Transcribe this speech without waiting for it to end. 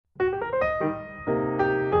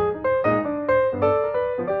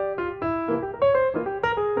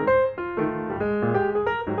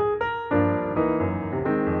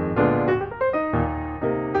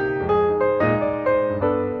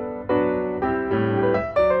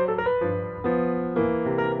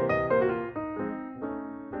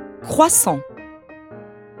Croissant.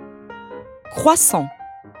 Croissant.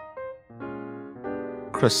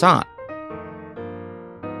 Croissant.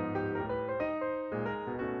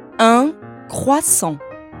 Un croissant.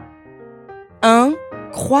 Un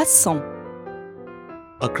croissant.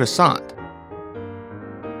 A croissant.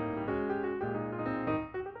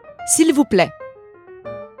 S'il vous plaît.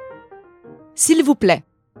 S'il vous plaît.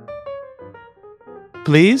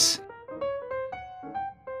 Please.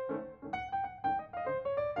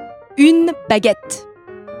 Une baguette.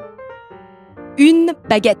 Une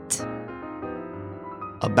baguette.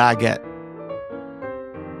 A baguette.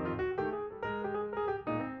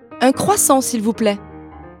 Un croissant, s'il vous plaît.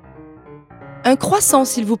 Un croissant,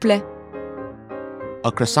 s'il vous plaît. A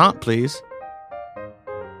croissant, please.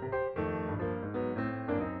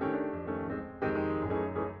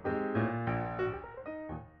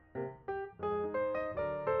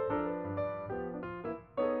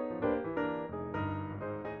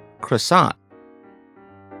 Croissant.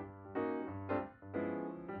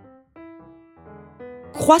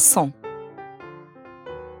 Croissant.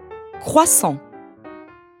 Croissant.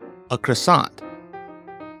 A croissant.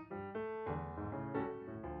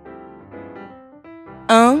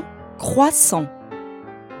 Un croissant.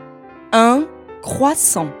 Un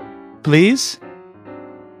croissant. Please.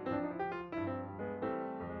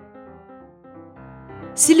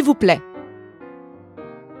 S'il vous plaît.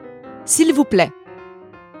 S'il vous plaît.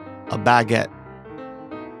 A baguette.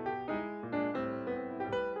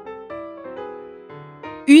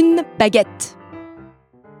 Une baguette.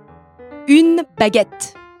 Une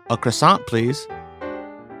baguette. A croissant, please.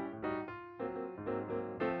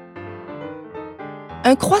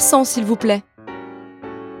 Un croissant, s'il vous plaît.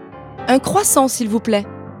 Un croissant, s'il vous plaît.